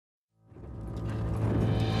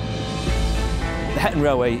Hetton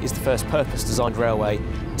Railway is the first purpose-designed railway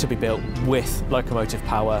to be built with locomotive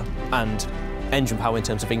power and engine power in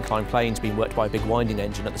terms of inclined planes being worked by a big winding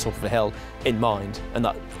engine at the top of a hill in mind, and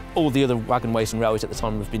that all the other wagonways and railways at the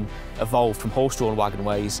time have been evolved from horse-drawn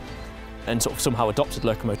wagonways and sort of somehow adopted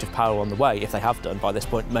locomotive power on the way, if they have done. By this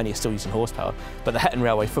point, many are still using horsepower. But the Hetton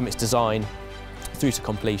Railway, from its design through to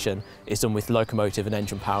completion, is done with locomotive and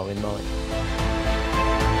engine power in mind.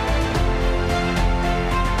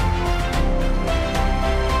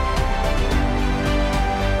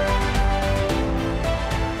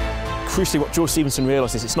 Crucially, what George Stephenson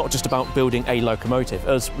realised is it's not just about building a locomotive,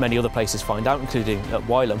 as many other places find out, including at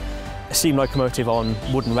Wylam. A steam locomotive on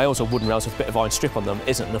wooden rails or wooden rails with a bit of iron strip on them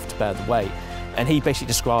isn't enough to bear the weight. And he basically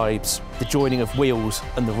describes the joining of wheels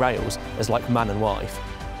and the rails as like man and wife.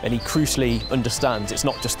 And he crucially understands it's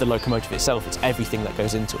not just the locomotive itself, it's everything that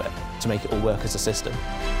goes into it to make it all work as a system.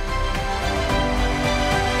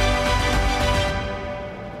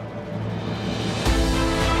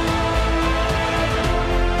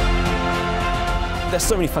 There's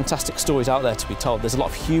so many fantastic stories out there to be told. There's a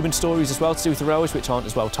lot of human stories as well to do with the railways, which aren't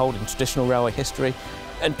as well told in traditional railway history.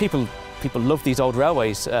 And people love these old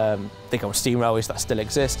railways. They go on steam railways that still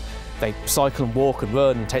exist. They cycle and walk and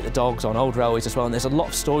run and take the dogs on old railways as well. And there's a lot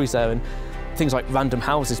of stories there, and things like random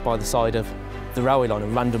houses by the side of the railway line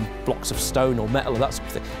and random blocks of stone or metal and that sort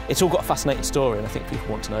of thing. It's all got a fascinating story, and I think people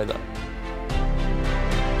want to know that.